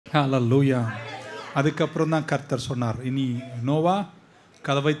ஹல்லேலூயா. அதுக்கப்புறம் தான் கர்த்தர் சொன்னார், இனி நோவா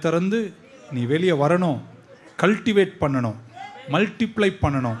கதவை திறந்து நீ வெளியே வரணும், கல்டிவேட் பண்ணணும், மல்டிப்ளை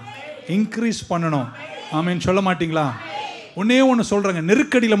பண்ணணும், இன்க்ரீஸ் பண்ணணும். ஆமேன்னு சொல்ல மாட்டிங்களா? ஒன்றே ஒன்று சொல்கிறேங்க,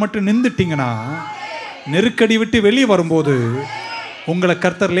 நெருக்கடியில் மட்டும் நின்றுட்டிங்கன்னா, நெருக்கடி விட்டு வெளியே வரும்போது உங்களை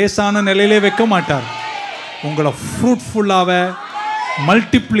கர்த்தர் லேசான நிலையிலே வைக்க மாட்டார். உங்களை ஃப்ரூட்ஃபுல்லாக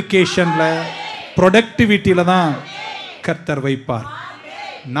மல்டிப்ளிகேஷனில் ப்ரொடக்டிவிட்டியில் தான் கர்த்தர் வைப்பார்.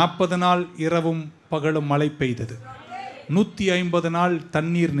 40 நாள் இரவும் பகலும் மழை பெய்தது. 150 நாள்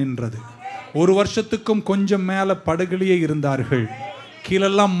தண்ணீர் நின்றது. 1 வருஷத்துக்கும் கொஞ்சம் மேலே படகுலியே இருந்தார்கள்.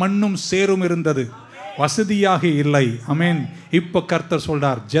 கீழெல்லாம் மண்ணும் சேரும் இருந்தது. வசதியாக இல்லை. ஆமென். இப்போ கர்த்தர்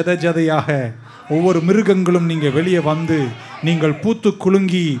சொல்றார், ஜத ஜதையாக ஒவ்வொரு மிருகங்களும் நீங்கள் வெளியே வந்து நீங்கள் பூத்து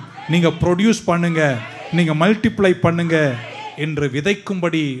குலுங்கி நீங்கள் ப்ரொடியூஸ் பண்ணுங்க, நீங்கள் மல்டிப்ளை பண்ணுங்க என்று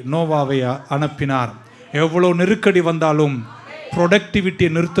விதைக்கும்படி நோவாவை அனுப்பினார். எவ்வளோ நெருக்கடி வந்தாலும்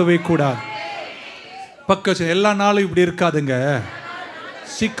ப்ரொடக்டிவிட்டியை நிறுத்தவே கூடாது. பக்கம் எல்லா நாளும் இப்படி இருக்காதுங்க.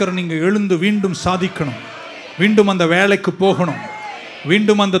 சீக்கிரம் நீங்கள் எழுந்து மீண்டும் சாதிக்கணும், மீண்டும் அந்த வேலைக்கு போகணும்,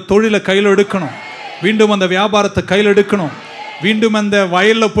 மீண்டும் அந்த தொழிலை கையில் எடுக்கணும், மீண்டும் அந்த வியாபாரத்தை கையில் எடுக்கணும், மீண்டும் அந்த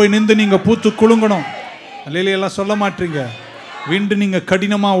வயலில் போய் நின்று நீங்கள் பூத்து குலுங்கணும். அல்லையெல்லாம் சொல்ல மாட்டீங்க. மீண்டும் நீங்கள்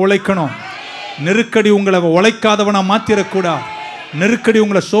கடினமாக உழைக்கணும். நெருக்கடி உங்களை உழைக்காதவனாக மாற்றிடக்கூடாது. நெருக்கடி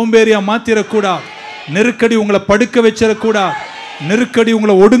உங்களை சோம்பேறியாக மாற்றிடக்கூடாது. நெருக்கடி உங்களை படுக்க வச்சிடக்கூடாது. நெருக்கடி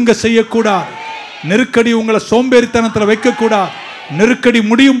உங்களை ஒடுங்க செய்யக்கூடாது. நெருக்கடி உங்களை சோம்பேறித்தனத்தில் வைக்கக்கூடாது. நெருக்கடி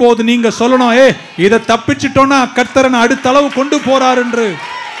முடியும் போது நீங்கள் சொல்லணும், இதை தப்பிச்சிட்டோன்னா கர்த்தரனை அடுத்த அளவு கொண்டு போறார் என்று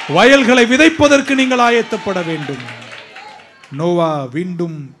வயல்களை விதைப்பதற்கு நீங்கள் ஆயத்தப்பட வேண்டும். நோவா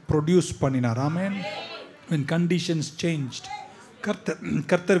மீண்டும் ப்ரொடியூஸ் பண்ணினார். ஆமென். when conditions changed,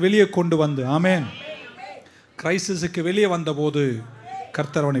 கர்த்தர் வெளியே கொண்டு வந்து, ஆமென், கிரைசிஸுக்கு வெளியே வந்தபோது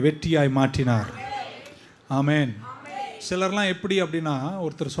கர்த்தர் அவனை வெற்றியாய் மாற்றினார். ஆமென். சிலர்லாம் எப்படி அப்படின்னா,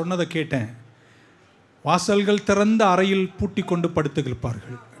 ஒருத்தர் சொன்னதை கேட்டேன், வாசல்கள் திறந்த அறையில் பூட்டி கொண்டு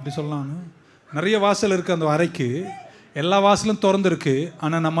படுத்துக்கிருப்பார்கள். எப்படி சொல்லலாம்னு, நிறைய வாசல் இருக்குது அந்த அறைக்கு, எல்லா வாசலும் திறந்துருக்கு,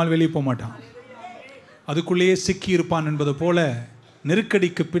 ஆனால் நம்மால் வெளியே போக மாட்டான், அதுக்குள்ளேயே சிக்கி இருப்பான் என்பது போல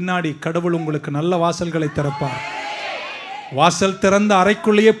நெருக்கடிக்கு பின்னாடி கடவுள் உங்களுக்கு நல்ல வாசல்களை திறப்பார். வாசல் திறந்த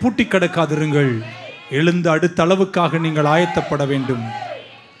அறைக்குள்ளேயே பூட்டி கிடக்காதிருங்கள். எழுந்து அடுத்த அளவுக்காக நீங்கள் ஆயத்தப்பட வேண்டும்.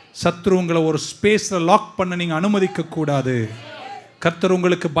 சத்ரு உங்களை ஒரு ஸ்பேஸில் லாக் பண்ண நீங்கள் அனுமதிக்க கூடாது. கர்த்தர்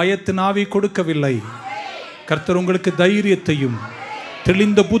உங்களுக்கு பயத்தின் ஆவி கொடுக்கவில்லை. கர்த்தர் உங்களுக்கு தைரியத்தையும்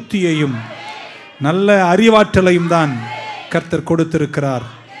தெளிந்த புத்தியையும் நல்ல அறிவாற்றலையும் தான் கர்த்தர் கொடுத்திருக்கிறார்.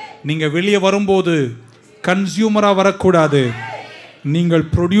 நீங்கள் வெளியே வரும்போது கன்சியூமராக வரக்கூடாது, நீங்கள்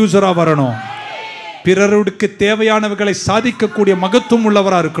ப்ரொடியூசராக வரணும். பிறருக்கு தேவையானவர்களை சாதிக்கக்கூடிய மகத்துவம்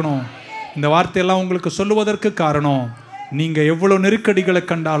உள்ளவராக இருக்கணும். இந்த வார்த்தையெல்லாம் உங்களுக்கு சொல்லுவதற்கு காரணம், நீங்கள் எவ்வளோ நெருக்கடிகளை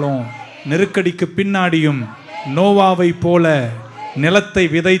கண்டாலும் நெருக்கடிக்கு பின்னாடியும் நோவாவை போல நிலத்தை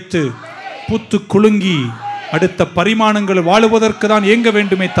விதைத்து பூத்து குலுங்கி அடுத்த பரிமாணங்கள் வாழுவதற்கு தான் இயங்க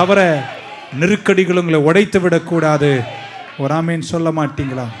வேண்டுமே தவிர நெருக்கடிகள் உங்களை உடைத்து விடக்கூடாது. ஒரு ஆமேன் சொல்ல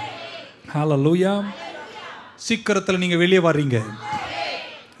மாட்டீங்களா? ஹல்லேலூயா. சீக்கிரத்தில் நீங்கள் வெளியே வர்றீங்க,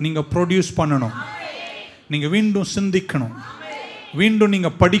 நீங்கள் ப்ரொடியூஸ் பண்ணணும், நீங்கள் மீண்டும் சிந்திக்கணும், மீண்டும்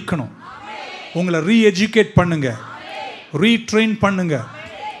நீங்கள் படிக்கணும், உங்களை ரீஎஜுகேட் பண்ணுங்க, ரீட்ரெயின் பண்ணுங்க,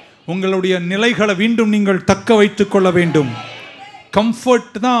 உங்களுடைய நிலைகளை மீண்டும் நீங்கள் தக்க வைத்து கொள்ள வேண்டும்.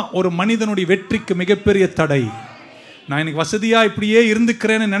 கம்ஃபர்ட் தான் ஒரு மனிதனுடைய வெற்றிக்கு மிகப்பெரிய தடை. நான் எனக்கு வசதியாக இப்படியே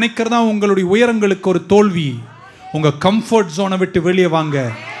இருந்துக்கிறேன்னு நினைக்கிறதா உங்களுடைய உயரங்களுக்கு ஒரு தோல்வி. உங்கள் கம்ஃபர்ட் ஜோனை விட்டு வெளியே வாங்க.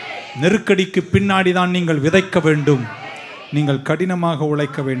 நெருக்கடிக்கு பின்னாடி தான் நீங்கள் விதைக்க வேண்டும், நீங்கள் கடினமாக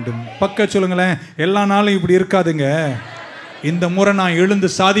உழைக்க வேண்டும். பக்க சொல்லுங்களேன், எல்லா நாளும் இப்படி இருக்காதுங்க. இந்த முறை நான் எழுந்து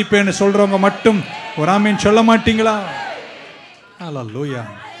சாதிப்பேன்னு சொல்கிறவங்க மட்டும் ஒரு ஆமீன் சொல்ல மாட்டீங்களா? ஹல்லேலூயா.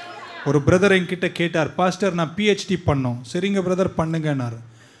 ஒரு பிரதர் என்கிட்ட கேட்டார், பாஸ்டர் நான் PhD பண்ணோம். சரிங்க பிரதர் பண்ணுங்கன்னார்.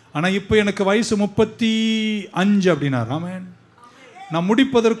 ஆனால் இப்போ எனக்கு வயசு 35 அப்படின்னார். ஆமேன். நான்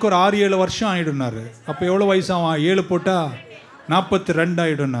முடிப்பதற்கு ஒரு 6-7 வருஷம் ஆகிடுனாரு. அப்போ எவ்வளோ வயசாகும்? 7 போட்டால் 42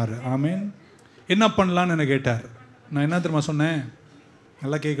 ஆகிடுனாரு. ஆமேன். என்ன பண்ணலான்னு என்ன கேட்டார். நான் என்ன தெரியுமா சொன்னேன்?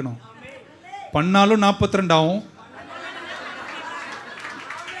 நல்லா கேட்கணும். பண்ணாலும் 42 ஆகும்,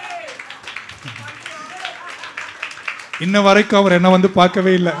 இன்ன வரைக்கும் அவர் என்ன வந்து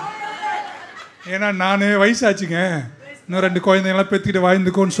பார்க்கவே இல்லை. ஏன்னா நான் வயசாச்சுங்க, இன்னும் 2 குழந்தைங்களாம் பெற்றுக்கிட்டு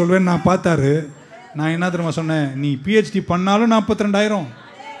வாழ்ந்துக்கோன்னு சொல்லுவேன்னு நான் பார்த்தாரு. நான் என்ன தெரியுமா சொன்னேன்? நீ PhD பண்ணாலும் 42,000.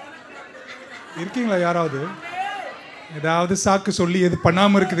 இருக்கீங்களா யாராவது? ஏதாவது சாக்கு சொல்லி எது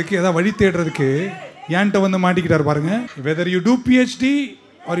பண்ணாமல் இருக்கிறதுக்கு ஏதாவது வழி தேடுறதுக்கு ஏன்ட்ட வந்து மாட்டிக்கிட்டார் பாருங்க. whether you do PhD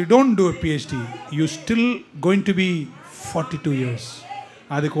or you don't do a PhD, you still going to be 42 years.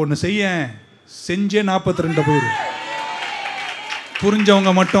 அதுக்கு ஒன்று செஞ்சே 42 போயிரு.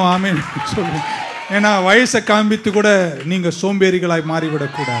 புரிஞ்சவங்க மட்டும் ஆமேன் சொல்லுங்க. ஏன்னா வயசை காண்பித்து கூட நீங்க சோம்பேறிகளாய்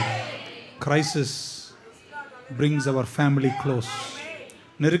மாறிவிடக்கூடாது. Crisis brings our family close.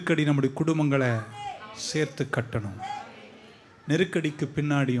 நெருக்கடி நம்முடைய குடும்பங்களை சேர்த்து கட்டணும். நெருக்கடிக்கு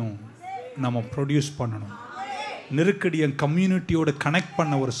பின்னாடியும் நம்ம ப்ரொடியூஸ் பண்ணணும். நெருக்கடியை கம்யூனிட்டியோட கனெக்ட்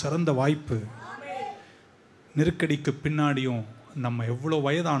பண்ண ஒரு சிறந்த வாய்ப்பு. நெருக்கடிக்கு பின்னாடியும் நம்ம எவ்வளோ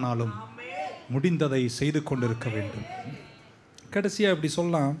வயதானாலும் முடிந்ததை செய்து கொண்டிருக்க வேண்டும். கடைசியாக இப்படி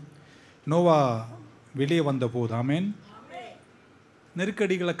சொல்லலாம், நோவா வெளியே வந்த போது ஆமேன்,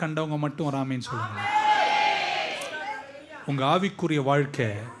 நெருக்கடிகளை கண்டவங்க மட்டும் ஒரு ஆமேன்னு சொல்லுங்க. உங்கள் ஆவிக்குரிய வாழ்க்கை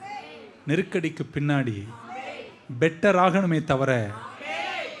நெருக்கடிக்கு பின்னாடி பெட்டர் ஆகணுமே தவிர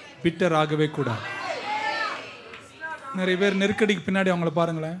பிட்டர் ஆகவே கூடாது. நிறைய பேர் நெருக்கடிக்கு பின்னாடி அவங்கள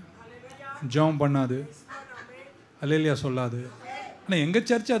பாருங்களேன், ஜெபம் பண்ணாது, அல்லேலியா சொல்லாது. ஆனால் எங்கள்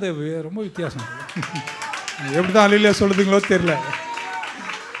சர்ச்சு அது ரொம்ப வித்தியாசம். எப்படி தான் அல்லேலியா சொல்லுதுங்களோ தெரியல.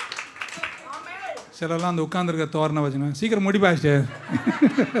 சிலர்லாம் அந்த உட்காந்துருக்க தோரணை வச்சுங்க, சீக்கிரம் முடிப்பாச்சு.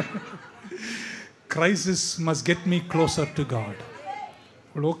 Crisis must get me closer to God.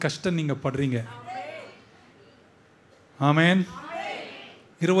 இவ்வளோ கஷ்டம் நீங்கள் படுறீங்க. ஆமேன்.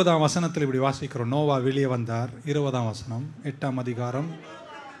 20ஆம் வசனத்தில் இப்படி வாசிக்கிறோம். நோவா வெளியே வந்தார். 20ஆம் வசனம் 8ஆம் அதிகாரம்.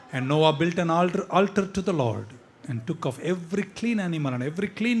 And Noah built an altar to the Lord and took of every clean animal and every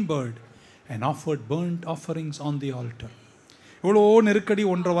clean bird and offered burnt offerings on the altar. இவ்வளோ நெருக்கடி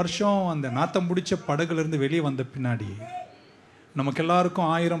 1.5 வருஷம் அந்த நாத்தம் பிடிச்ச படகுலேருந்து வெளியே வந்த பின்னாடி நமக்கு எல்லாருக்கும்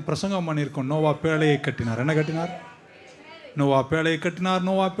 1000 பிரசங்கம் பண்ணியிருக்கோம். நோவா பேழையை கட்டினார். என்ன கட்டினார்? நோவா பேழையை கட்டினார்,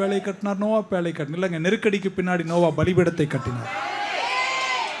 நோவா பேழையை கட்டினார், நோவா பேழையை கட்டினார். இல்லைங்க, நெருக்கடிக்கு பின்னாடி நோவா பலிபீடத்தை கட்டினார்.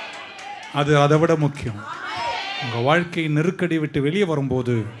 அது அதை விட முக்கியம். உங்கள் வாழ்க்கை நெருக்கடி விட்டு வெளியே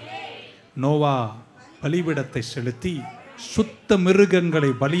வரும்போது நோவா பலிபீடத்தை செலுத்தி சுத்த மிருகங்களை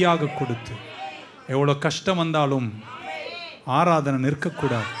பலியாக கொடுத்து, எவ்வளோ கஷ்டம் வந்தாலும் ஆராதனை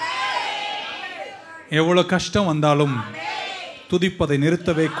நிற்கக்கூடாது. எவ்வளோ கஷ்டம் வந்தாலும் துதிப்பதை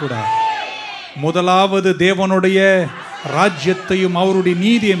நிறுத்தவே கூடாது. முதலாவது தேவனுடைய ராஜ்யத்தையும் அவருடைய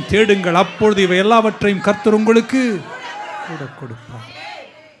நீதியையும் தேடுங்கள், அப்பொழுது இவை எல்லாவற்றையும் கர்த்தர் உங்களுக்கு கூட கொடுப்பார்.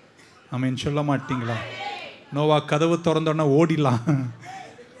 ஆமென். சொல்ல மாட்டீங்களா? நோவா கதவு திறந்தோன்னா ஓடிடலாம்.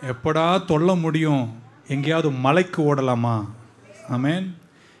 எப்படா தொல்ல முடியும்? எங்கேயாவது மலைக்கு ஓடலாமா? ஆமென்.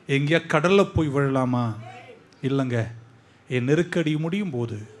 எங்கேயா கடலில் போய் விழலாமா? இல்லைங்க. என் நெருக்கடி முடியும்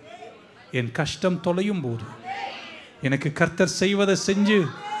போது, என் கஷ்டம் தொலையும் போது, எனக்கு கர்த்தர் செய்வதை செஞ்சு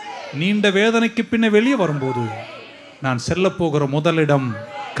நீண்ட வேதனைக்கு பின்ன வெளியே வரும்போது நான் செல்ல போகிற முதலிடம்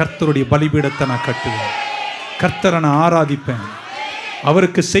கர்த்தருடைய பலிபீடத்தை நான் கட்டுவேன். கர்த்தரை நான் ஆராதிப்பேன்.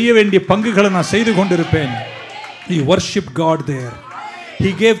 அவருக்கு செய்ய வேண்டிய பங்குகளை நான் செய்து கொண்டிருப்பேன். He worshiped God there.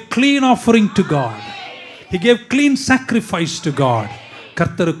 He gave clean offering to God. He gave clean sacrifice to God.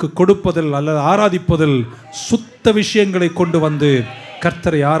 கர்த்தருக்கு கொடுப்பதில் அல்லது ஆராதிப்பதில் சுத்த விஷயங்களை கொண்டு வந்து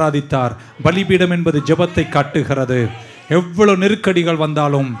கர்த்தரை ஆராதித்தார். பலிபீடம் என்பது ஜெபத்தை காட்டுகிறது. எவ்வளவு நெருக்கடிகள்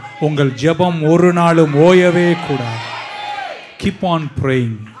வந்தாலும் உங்கள் ஜெபம் ஒரு நாளும் ஓயவே கூடாது. Keep on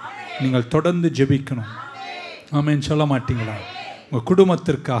praying. நீங்கள் தொடர்ந்து ஜெபிக்கணும். ஆமென். சொல்ல மாட்டீங்களா? உங்கள்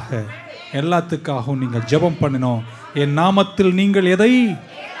குடும்பத்திற்காக எல்லாத்துக்காகவும் நீங்கள் ஜெபம் பண்ணணும். என் நாமத்தில் நீங்கள் எதை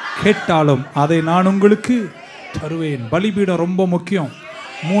கேட்டாலும் அதை நான் உங்களுக்கு தருவேன். பலிபீடம் ரொம்ப முக்கியம்.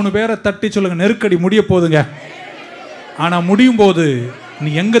 3 பேரை தட்டி சொல்லுங்க, நெருக்கடி முடிய போதுங்க. ஆனால் முடியும் போது நீ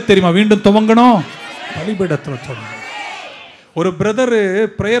எங்கே தெரியுமா மீண்டும் துவங்கணும்? பலிபீடத்தில் தொடங்க. ஒரு பிரதரு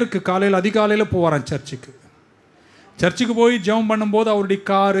ப்ரேயருக்கு காலையில் அதிகாலையில் போவாரான் சர்ச்சுக்கு போய் ஜெபம் பண்ணும்போது அவருடைய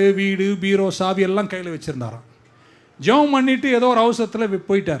காரு, வீடு, பீரோ, சாவி எல்லாம் கையில் வச்சுருந்தாராம். ஜெபம் பண்ணிவிட்டு ஏதோ ஒரு அவசரத்தில்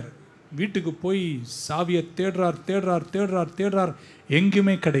போயிட்டார். வீட்டுக்கு போய் சாவியை தேடுறார்,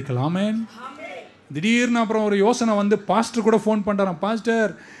 எங்கேயுமே கிடைக்கல. ஆமென். திடீர்னு அப்புறம் ஒரு யோசனை வந்து பாஸ்டர் கூட ஃபோன் பண்ணுறாராம்.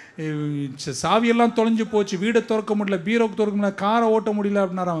 பாஸ்டர், சாவியெல்லாம் தொலைஞ்சு போச்சு, வீடை திறக்க முடியல, பீரோக்கு திறக்க முடியல, காரை ஓட்ட முடியல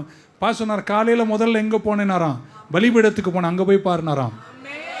அப்படின்னாராம். பாஸ்டர் சொன்னார், காலையில் முதல்ல எங்கே போனேனாராம்? பலிபீடத்துக்கு போனேன், அங்கே போய் பாருனாராம்.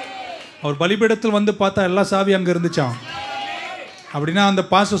 அவர் பலிபீடத்தில் வந்து பார்த்தா எல்லா சாவி அங்கே இருந்துச்சான். அப்படின்னா அந்த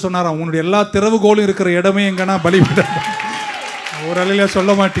பாஸ்டர் சொன்னாராம், உன்னுடைய எல்லா திறவுகோலும் இருக்கிற இடமே எங்கன்னா பலிபீடம். ஒரு அலையில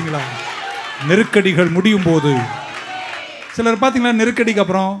சொல்ல மாட்டீங்களா? நெருக்கடிகள் முடியும் போது சிலர் பார்த்தீங்களா, நெருக்கடிக்கு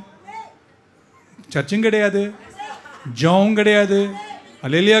அப்புறம் சர்ச்சும் கிடையாது, ஜெபம் கிடையாது,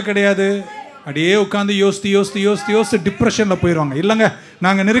 அல்லேலியா கிடையாது, அப்படியே உட்காந்து யோசித்து டிப்ரெஷனில் போயிடுவாங்க. இல்லைங்க,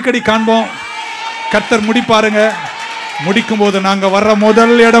 நாங்கள் நெருக்கடி காண்போம், கர்த்தர் முடிப்பாருங்க. முடிக்கும் போது நாங்கள் வர்ற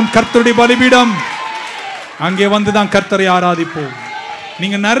முதல் இடம் கர்த்தருடைய பலிபீடம். அங்கே வந்து தான் கர்த்தரை ஆராதிப்போம்.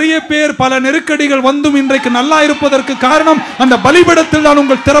 நீங்க நிறைய பேர் பல நெருக்கடிகள் வந்தும் இன்றைக்கு நல்லா இருப்பதற்கு காரணம் அந்த பலிபீடத்தில் தான்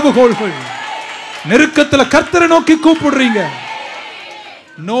உங்கள் திறவுகோள்கள். நெருக்கத்தில் கர்த்தரை நோக்கி கூப்பிடுறீங்க.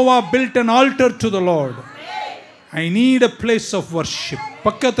 Noah built an altar to the Lord. I need a place of worship.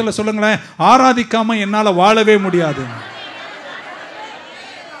 பக்கத்தில் சொல்லுங்களேன், ஆராதிக்காம என்னால வாழவே முடியாது.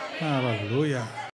 Hallelujah.